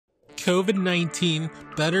COVID-19,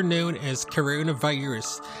 better known as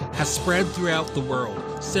coronavirus, has spread throughout the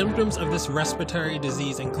world. Symptoms of this respiratory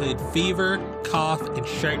disease include fever, cough, and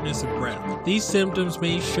shortness of breath. These symptoms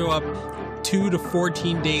may show up 2 to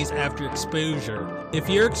 14 days after exposure. If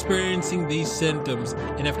you're experiencing these symptoms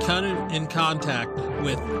and have come in contact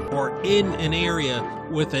with or in an area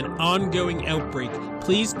with an ongoing outbreak,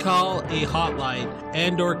 please call a hotline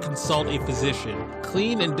and/or consult a physician.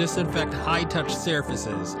 Clean and disinfect high-touch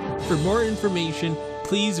surfaces. For more information,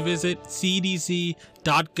 please visit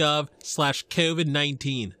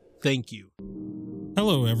cdc.gov/COVID-19. Thank you.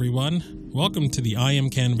 Hello, everyone. Welcome to the I Am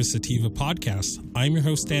Cannabis Sativa podcast. I'm your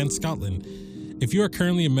host, Dan Scotland. If you are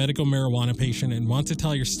currently a medical marijuana patient and want to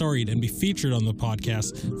tell your story and be featured on the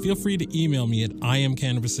podcast, feel free to email me at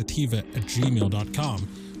iamcannabissativa@gmail.com.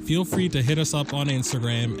 Feel free to hit us up on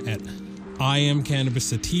Instagram at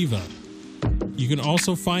iamcannabissativa. You can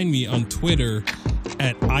also find me on Twitter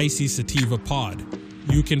at ICSativaPod.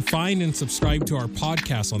 You can find and subscribe to our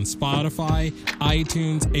podcast on Spotify,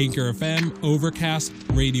 iTunes, Anchor FM, Overcast,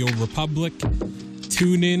 Radio Republic,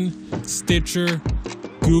 TuneIn, Stitcher,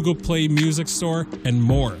 Google Play Music Store, and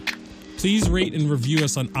more. Please rate and review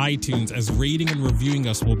us on iTunes, as rating and reviewing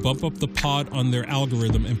us will bump up the pod on their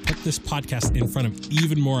algorithm and put this podcast in front of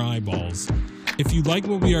even more eyeballs. If you like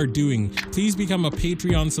what we are doing, please become a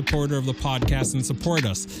Patreon supporter of the podcast and support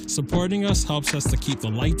us. Supporting us helps us to keep the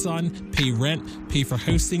lights on, pay rent, pay for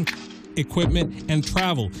hosting, equipment, and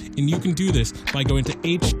travel. And you can do this by going to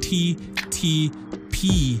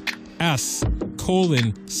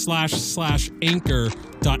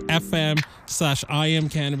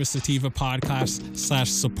https://anchor.fm/iamcannabissativa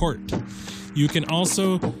podcast/support. You can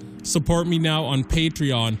also support me now on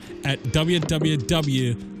Patreon at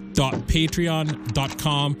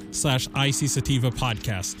www.patreon.com/ICSativa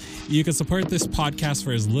podcast. You can support this podcast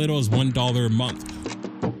for as little as $1 a month.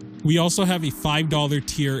 We also have a $5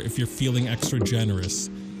 tier if you're feeling extra generous.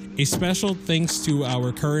 A special thanks to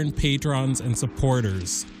our current patrons and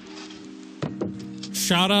supporters.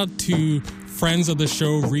 Shout out to friends of the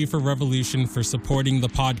show, Reefer Revolution, for supporting the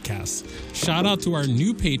podcast. Shout out to our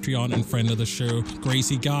new Patreon and friend of the show,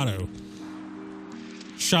 Gracie Gatto.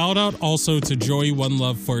 Shout out also to Joey One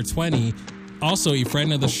Love 420, also a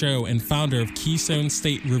friend of the show and founder of Keystone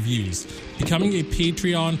State Reviews. Becoming a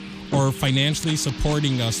Patreon or financially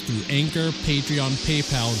supporting us through Anchor, Patreon,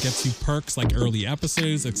 PayPal gets you perks like early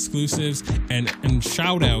episodes, exclusives, and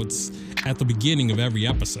shout outs at the beginning of every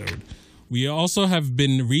episode. We also have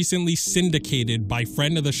been recently syndicated by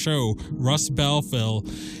friend of the show, Russ Belfill,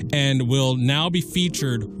 and will now be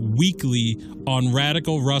featured weekly on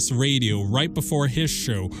Radical Russ Radio right before his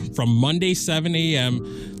show from Monday 7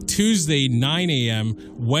 a.m., Tuesday 9 a.m.,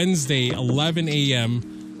 Wednesday 11 a.m.,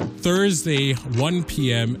 Thursday 1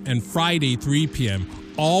 p.m., and Friday 3 p.m.,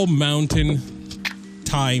 all mountain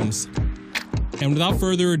times. And without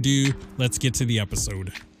further ado, let's get to the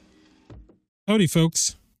episode. Howdy,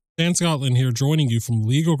 folks. Dan Scotland here, joining you from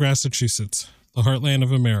Legal, Massachusetts, the heartland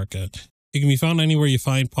of America. It can be found anywhere you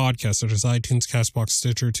find podcasts, such as iTunes, CastBox,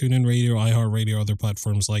 Stitcher, TuneIn Radio, iHeartRadio, other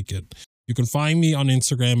platforms like it. You can find me on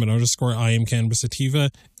Instagram at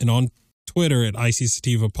 _IamCannabisSativa and on Twitter at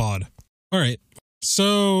ICSativaPod. All right,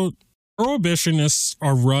 so prohibitionists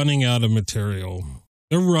are running out of material.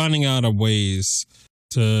 They're running out of ways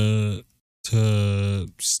to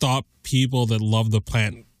stop people that love the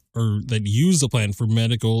plant or that use the plant for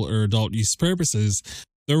medical or adult use purposes.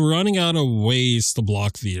 They're running out of ways to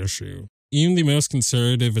block the issue. Even the most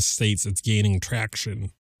conservative of states, it's gaining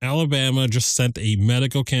traction. Alabama just sent a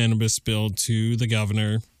medical cannabis bill to the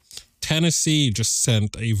governor. Tennessee just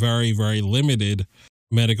sent a very, very limited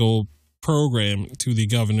medical program to the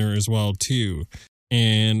governor as well, too.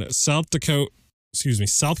 And South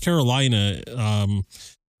Carolina,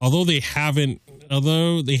 although they haven't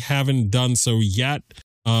done so yet,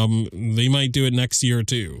 they might do it next year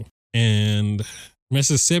too. And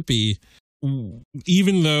Mississippi,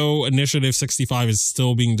 even though Initiative 65 is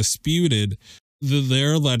still being disputed,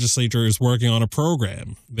 their legislature is working on a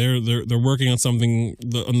program. They're working on something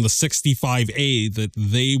on the 65A that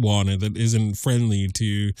they wanted that isn't friendly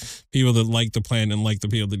to people that like the plant and like the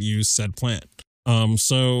people that use said plant.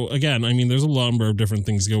 So again, I mean, there's a number of different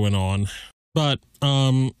things going on, but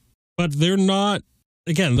they're not.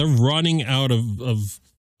 Again, they're running out of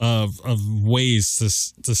ways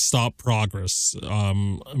to stop progress. I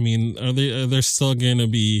mean, are there still going to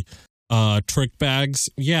be trick bags?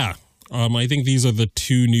 Yeah. I think these are the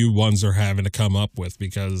two new ones they're having to come up with,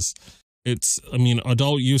 because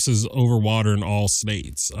adult use is over water in all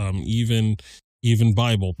states, even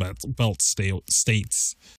Bible Belt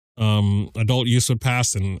states. Adult use would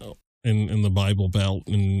pass in in the Bible Belt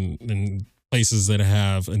and places that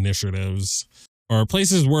have initiatives, or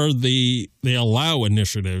places where they allow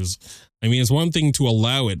initiatives. I mean, it's one thing to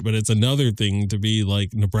allow it, but it's another thing to be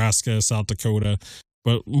like Nebraska, South Dakota,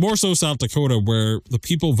 but more so South Dakota, where the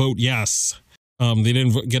people vote yes. They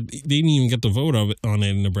didn't even get to vote on it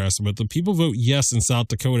in Nebraska, but the people vote yes in South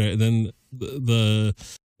Dakota, and then the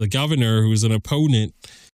governor, who's an opponent,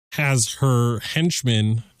 has her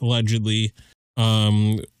henchman allegedly,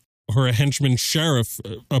 her henchman sheriff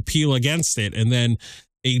appeal against it, and then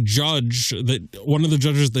a judge, one of the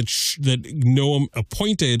judges that Noam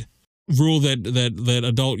appointed, ruled that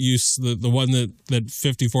adult use, the one that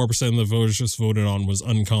 54% of the voters just voted on, was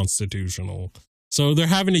unconstitutional. So they're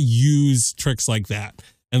having to use tricks like that.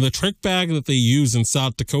 And the trick bag that they use in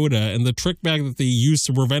South Dakota, and the trick bag that they use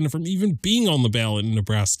to prevent it from even being on the ballot in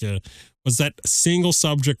Nebraska, was that single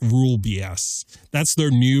subject rule BS. That's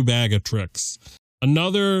their new bag of tricks.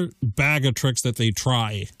 Another bag of tricks that they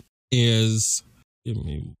try is, give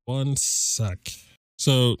me one sec.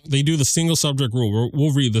 So they do the single subject rule.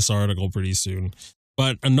 We'll read this article pretty soon.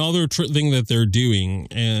 But another thing that they're doing,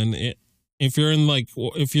 and if you're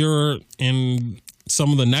in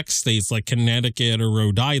some of the next states like Connecticut or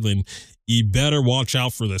Rhode Island, you better watch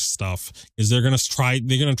out for this stuff, because they're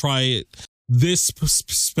gonna try this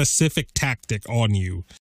specific tactic on you.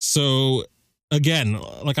 So again,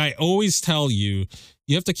 like I always tell you,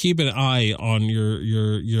 you have to keep an eye on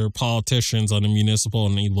your politicians on a municipal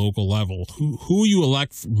and a local level. Who you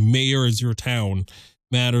elect mayor as your town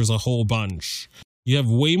matters a whole bunch. You have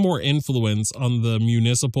way more influence on the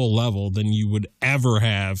municipal level than you would ever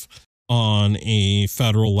have on a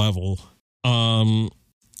federal level.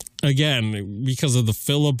 Again, because of the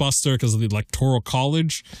filibuster, because of the Electoral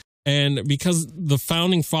College, and because the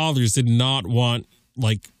founding fathers did not want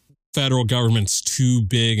like federal governments too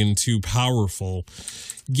big and too powerful.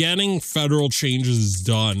 Getting federal changes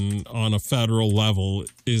done on a federal level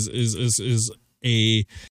is a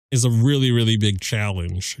really, really big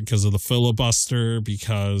challenge because of the filibuster,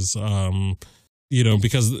 because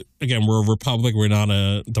because again, we're a republic, we're not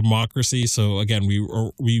a democracy. So again,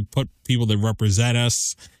 we put people that represent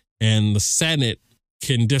us, and the Senate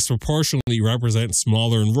can disproportionately represent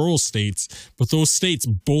smaller and rural states, but those states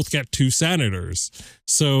both get 2 senators.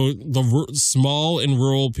 So the small and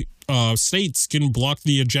rural states can block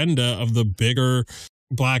the agenda of the bigger,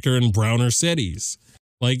 blacker and browner cities.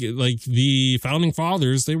 Like the founding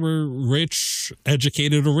fathers, they were rich,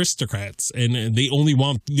 educated aristocrats, and they only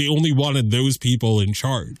wanted those people in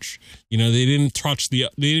charge. They didn't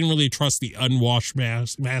really trust the unwashed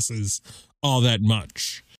masses all that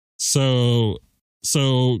much. So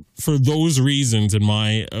for those reasons, in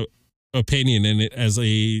my opinion, and it as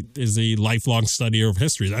a lifelong studier of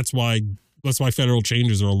history, that's why federal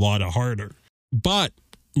changes are a lot harder. But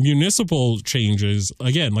municipal changes,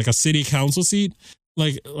 again, like a city council seat,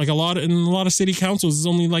 like a lot of city councils,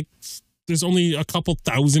 there's only a couple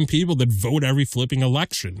thousand people that vote every flipping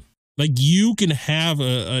election. Like, you can have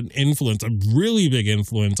an influence, a really big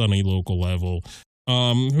influence on a local level.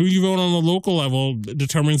 Who you vote on the local level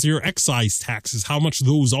determines your excise taxes, how much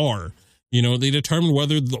those are. They determine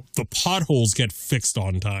whether the potholes get fixed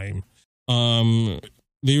on time.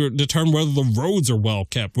 They determine whether the roads are well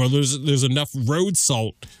kept, whether there's enough road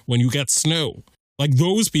salt when you get snow. Like,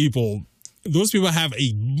 those people have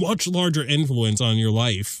a much larger influence on your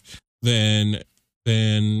life than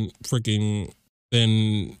your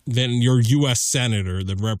U.S. senator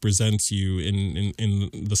that represents you in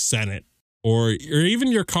the Senate. Or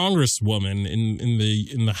even your congresswoman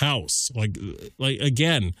in the House. Like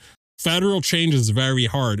again, federal change is very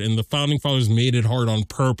hard, and the founding fathers made it hard on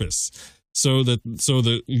purpose, so that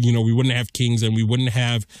we wouldn't have kings, and we wouldn't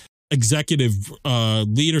have executive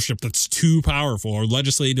leadership that's too powerful, or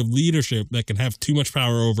legislative leadership that can have too much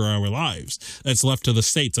power over our lives. That's left to the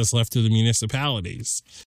states. That's left to the municipalities.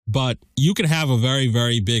 But you can have a very,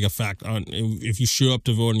 very big effect on if you show up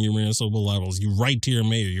to vote on your municipal levels. You write to your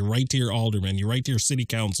mayor, you write to your alderman, you write to your city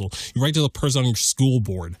council, you write to the person on your school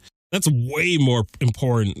board. That's way more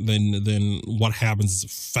important than what happens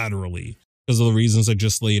federally, because of the reasons I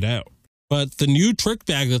just laid out. But the new trick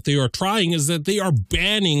bag that they are trying is that they are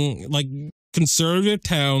banning like conservative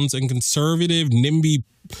towns and conservative NIMBY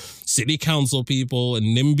city council people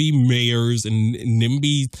and NIMBY mayors and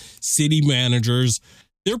NIMBY city managers.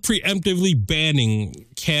 They're preemptively banning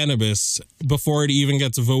cannabis before it even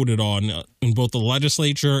gets voted on in both the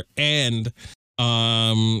legislature and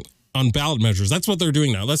on ballot measures. That's what they're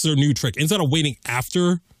doing now. That's their new trick. Instead of waiting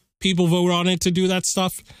after people vote on it to do that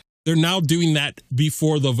stuff, they're now doing that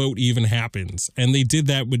before the vote even happens. And they did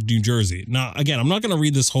that with New Jersey. Now, again, I'm not going to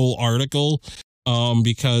read this whole article,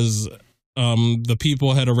 because the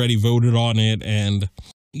people had already voted on it, and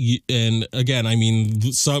again, I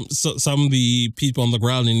mean, some of the people on the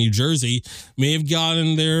ground in New Jersey may have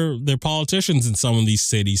gotten their politicians in some of these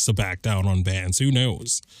cities to back down on bans. Who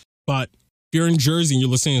knows? But if you're in Jersey and you're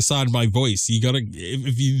listening inside my voice, you gotta,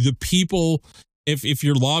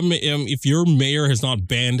 if your mayor has not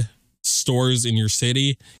banned stores in your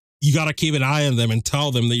city, you got to keep an eye on them and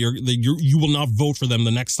tell them that you will not vote for them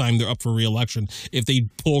the next time they're up for re-election if they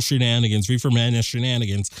pull shenanigans, reefer madness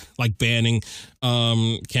shenanigans, like banning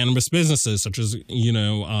cannabis businesses such as,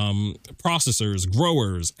 processors,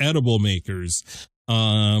 growers, edible makers,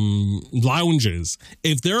 lounges.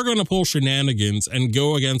 If they're going to pull shenanigans and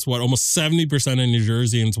go against what almost 70% of New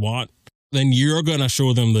Jerseyans want, then you're going to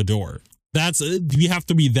show them the door. You have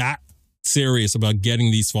to be that serious about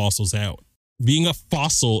getting these fossils out. Being a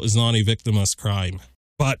fossil is not a victimless crime.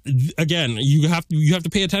 But again, you have to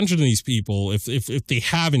pay attention to these people if they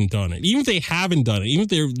haven't done it. Even if they haven't done it, even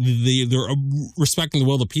if they're respecting the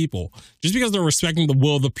will of the people. Just because they're respecting the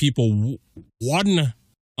will of the people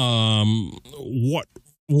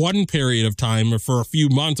one period of time, or for a few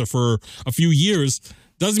months, or for a few years,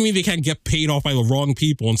 doesn't mean they can't get paid off by the wrong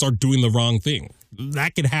people and start doing the wrong thing.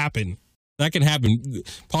 That could happen. That can happen.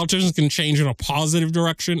 Politicians can change in a positive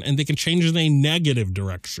direction, and they can change in a negative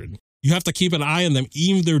direction. You have to keep an eye on them,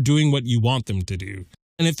 even if they're doing what you want them to do.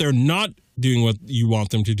 And if they're not doing what you want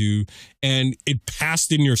them to do, and it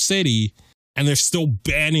passed in your city, and they're still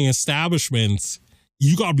banning establishments,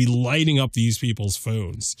 you got to be lighting up these people's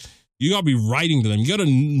phones. You got to be writing to them. You got to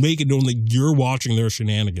make it known that you're watching their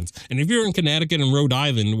shenanigans. And if you're in Connecticut and Rhode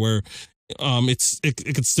Island, where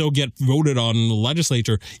it could still get voted on in the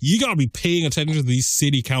legislature, you got to be paying attention to these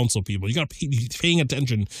city council people. You got to be paying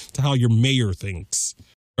attention to how your mayor thinks,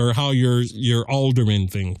 or how your alderman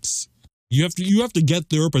thinks. You have to get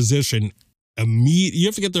their position You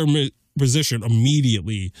have to get their position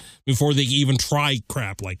immediately before they even try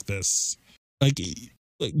crap like this. Like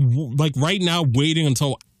right now, waiting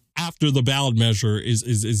until after the ballot measure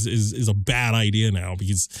is a bad idea now,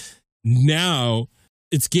 because now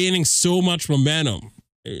it's gaining so much momentum.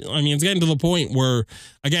 I mean, it's getting to the point where,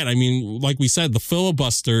 again, I mean, like we said, the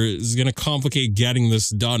filibuster is going to complicate getting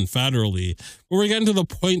this done federally. But we're getting to the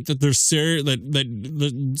point that there's that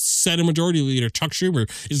the Senate Majority Leader Chuck Schumer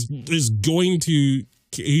is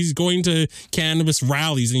going to cannabis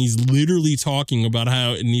rallies, and he's literally talking about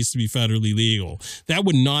how it needs to be federally legal. That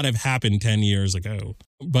would not have happened 10 years ago.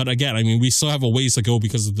 But again, I mean, we still have a ways to go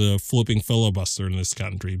because of the flipping filibuster in this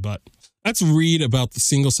country. But let's read about the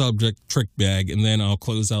single subject trick bag, and then I'll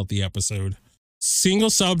close out the episode.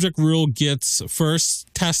 Single subject rule gets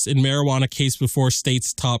first test in marijuana case before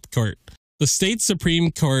state's top court. The state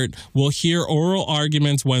Supreme Court will hear oral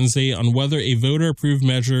arguments Wednesday on whether a voter-approved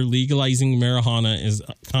measure legalizing marijuana is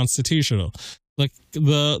constitutional. Like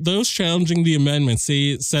those challenging the amendment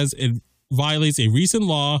says it violates a recent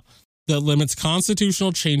law that limits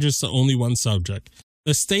constitutional changes to only one subject.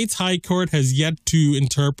 The state's high court has yet to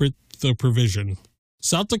interpret the provision.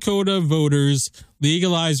 South Dakota voters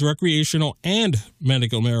legalized recreational and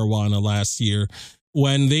medical marijuana last year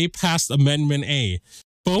when they passed Amendment A.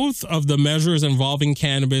 Both of the measures involving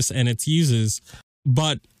cannabis and its uses,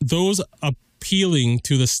 but those appealing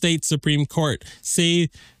to the state Supreme Court say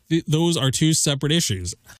those are two separate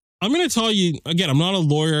issues. I'm going to tell you, again, I'm not a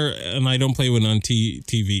lawyer and I don't play with on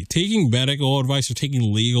TV. Taking medical advice or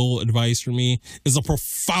taking legal advice from me is a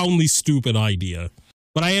profoundly stupid idea.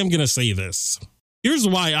 But I am going to say this. Here's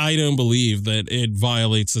why I don't believe that it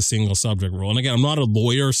violates the single subject rule. And again, I'm not a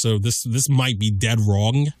lawyer, so this might be dead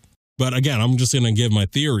wrong. But again, I'm just going to give my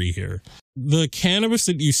theory here. The cannabis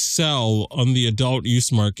that you sell on the adult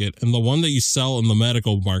use market and the one that you sell in the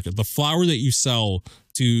medical market, the flower that you sell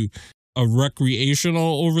to a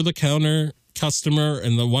recreational over-the-counter customer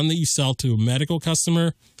and the one that you sell to a medical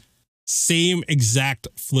customer, same exact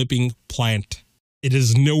flipping plant. It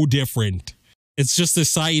is no different. It's just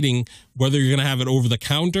deciding whether you're going to have it over the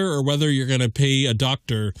counter or whether you're going to pay a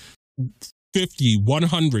doctor $50,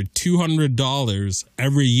 $100, $200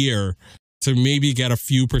 every year to maybe get a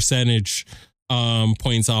few percentage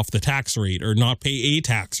points off the tax rate or not pay a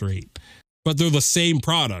tax rate. But they're the same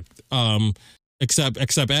product,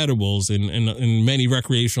 except edibles. In many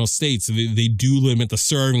recreational states, they do limit the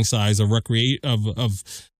serving size of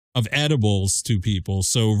edibles to people.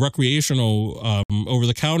 So recreational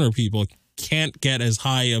over-the-counter people can't get as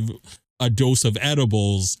high of a dose of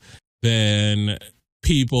edibles than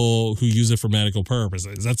people who use it for medical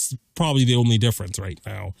purposes. That's probably the only difference right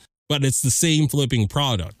now. but it's the same flipping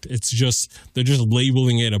product. It's just, they're just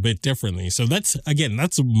labeling it a bit differently. So that's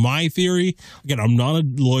my theory. Again, I'm not a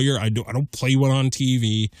lawyer. I don't play one on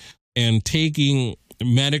TV, and taking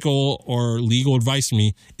medical or legal advice from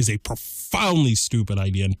me is a profoundly stupid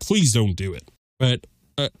idea, and please don't do it. But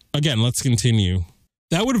again, let's continue.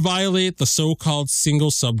 That would violate the so-called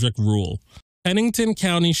single subject rule. Pennington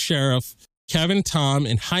County Sheriff Kevin Tom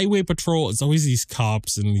and Highway Patrol, it's always these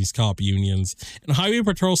cops and these cop unions, and Highway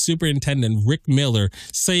Patrol Superintendent Rick Miller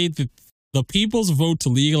say that the people's vote to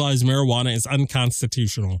legalize marijuana is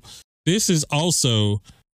unconstitutional. This is also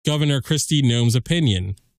Governor Kristi Noem's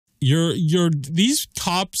opinion. These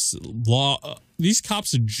cops'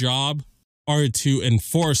 job are to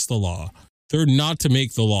enforce the law. They're not to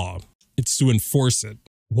make the law. It's to enforce it.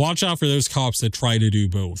 Watch out for those cops that try to do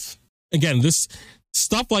both. Again, this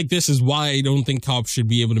stuff like this is why I don't think cops should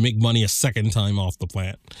be able to make money a second time off the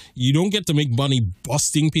plant. You don't get to make money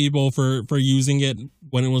busting people for using it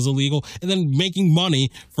when it was illegal, and then making money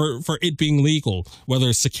for it being legal, whether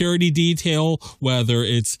it's security detail, whether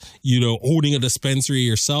it's, owning a dispensary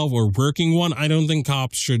yourself or working one. I don't think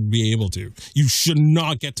cops should be able to. You should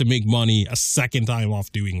not get to make money a second time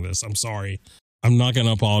off doing this. I'm sorry. I'm not going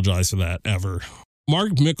to apologize for that ever.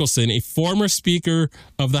 Mark Mickelson, a former Speaker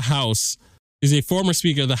of the House, is a former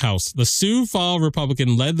Speaker of the House. The Sioux Falls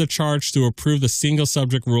Republican led the charge to approve the single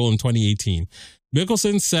subject rule in 2018.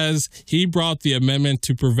 Mickelson says he brought the amendment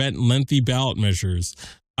to prevent lengthy ballot measures.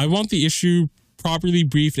 I want the issue properly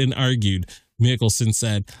briefed and argued, Mickelson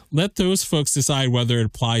said. Let those folks decide whether it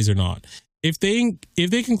applies or not. If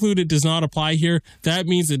they conclude it does not apply here, that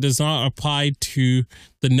means it does not apply to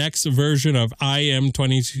the next version of IM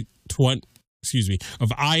 22,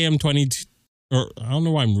 of IM 22. Or I don't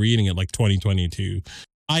know why I'm reading it like 2022.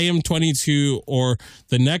 IM 22 or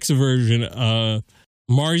the next version of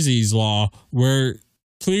Marsy's law, where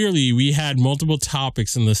clearly we had multiple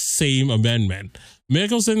topics in the same amendment.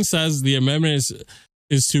 Mickelson says the amendment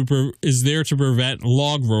is there to prevent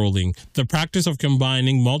log rolling, the practice of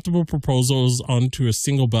combining multiple proposals onto a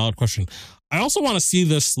single ballot question. I also want to see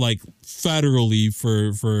this like federally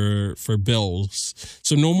for bills.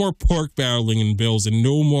 So no more pork barreling in bills, and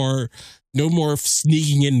no more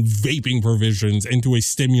sneaking in vaping provisions into a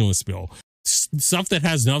stimulus bill. Stuff that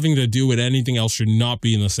has nothing to do with anything else should not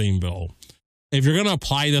be in the same bill. If you're going to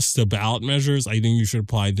apply this to ballot measures, I think you should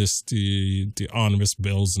apply this to omnibus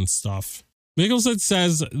bills and stuff. Mickelson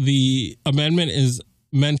says the amendment is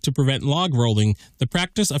meant to prevent log rolling, the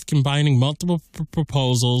practice of combining multiple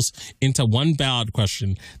proposals into one ballot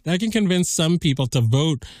question that can convince some people to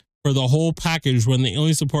vote for the whole package when they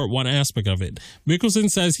only support one aspect of it.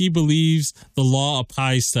 Mickelson says he believes the law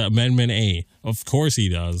applies to Amendment A. Of course he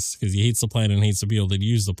does, because he hates the plant and hates the people that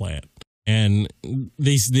use the plant. And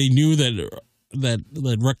they knew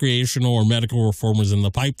that recreational or medical reform was in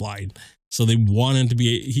the pipeline. So they wanted to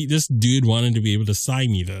be, this dude wanted to be able to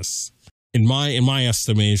sign me this. In my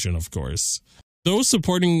estimation, of course. Those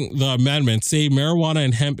supporting the amendment say marijuana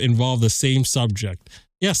and hemp involve the same subject.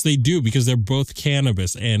 Yes, they do, because they're both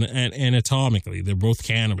cannabis, and anatomically, they're both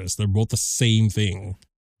cannabis. They're both the same thing.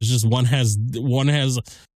 It's just one has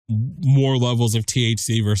more levels of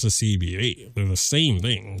THC versus CBD. They're the same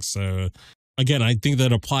thing. So again, I think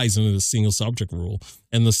that applies under the single subject rule.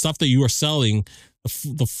 And the stuff that you are selling,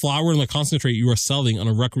 the flower and the concentrate you are selling on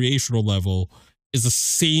a recreational level is the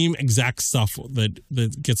same exact stuff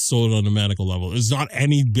that gets sold on a medical level. It's not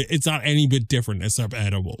any bit different except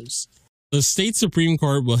edibles. The state Supreme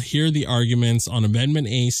Court will hear the arguments on Amendment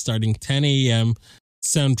A starting 10 a.m.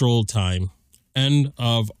 Central Time. End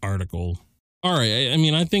of article. All right. I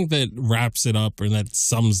mean, I think that wraps it up, or that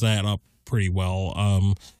sums that up pretty well.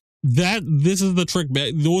 This is the trick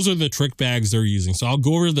bag. Those are the trick bags they're using. So I'll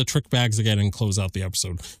go over the trick bags again and close out the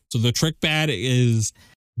episode. So the trick bag is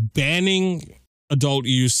banning adult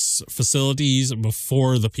use facilities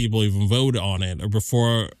before the people even vote on it, or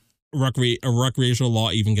before a recreational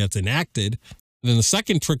law even gets enacted. And then the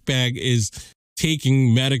second trick bag is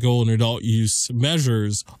taking medical and adult use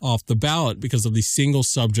measures off the ballot because of the single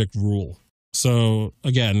subject rule. So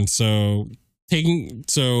again,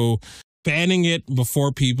 banning it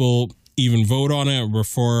before people even vote on it, or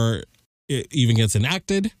before it even gets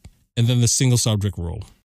enacted, and then the single subject rule.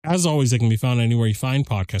 As always, it can be found anywhere you find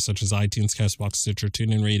podcasts, such as iTunes, Castbox, Stitcher,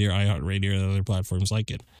 TuneIn Radio, iHeartRadio, and other platforms like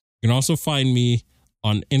it. You can also find me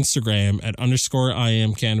on Instagram at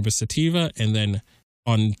 _IamCannabisSativa, and then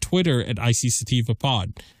on Twitter at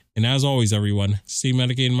ICSativaPod. And as always, everyone, stay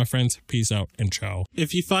medicated, my friends. Peace out and ciao.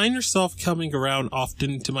 If you find yourself coming around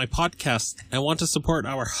often to my podcast and want to support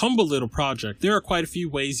our humble little project, there are quite a few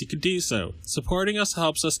ways you could do so. Supporting us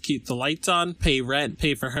helps us keep the lights on, pay rent,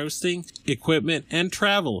 pay for hosting, equipment, and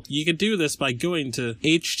travel. You can do this by going to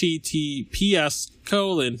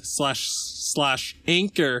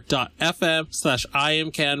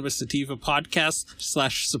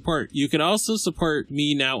https://anchor.fm/IamCannabisSativa/podcast/support. You can also support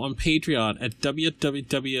me now on Patreon at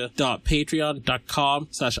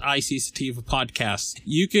www.patreon.com/ICSativa podcast.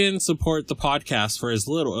 You can support the podcast for as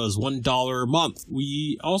little as $1 a month.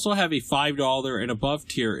 We also have a $5 and above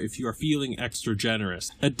tier if you are feeling extra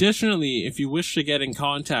generous. Additionally, if you wish to get in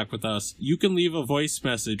contact with us, you can leave a voice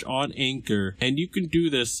message on Anchor, and you can do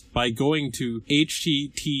this by going to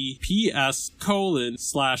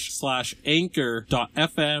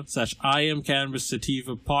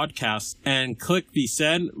https://anchor.fm/IamCannabisSativa podcast and click the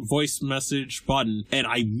send voice message button, and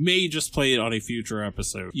I may just play it on a future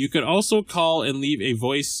episode. You can also call and leave a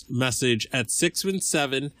voice message at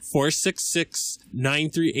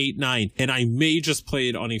 617-466-9389, and I may just play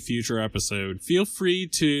it on a future episode. Feel free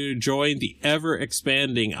to join the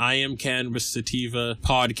ever-expanding I Am Cannabis Sativa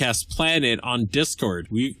podcast planet on Discord.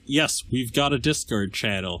 We've got a Discord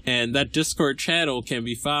channel, and that Discord channel can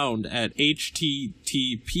be found at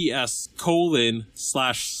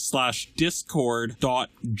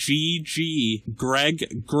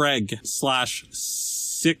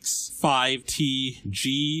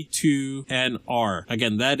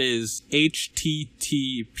Again, that is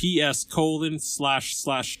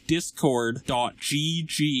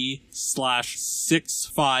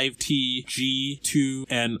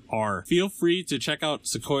https://discord.gg/65tg2nr. Feel free to check out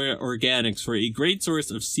Sequoia Organics for a great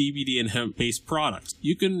source of CBD and hemp-based products.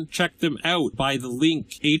 You can check them out by the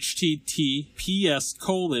link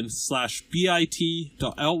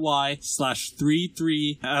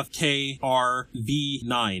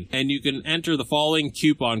https://bit.ly/33fkrv9, and you can enter the following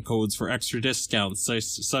coupon codes for extra discounts,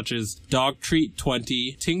 such as Dog Treat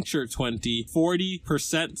 20, Tincture 20,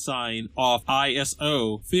 40% off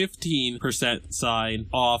ISO, 15%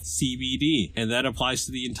 off CBD, and that applies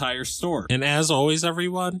to the entire store. And as always,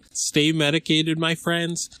 everyone, stay medicated, my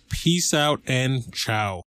friends. Peace out and ciao.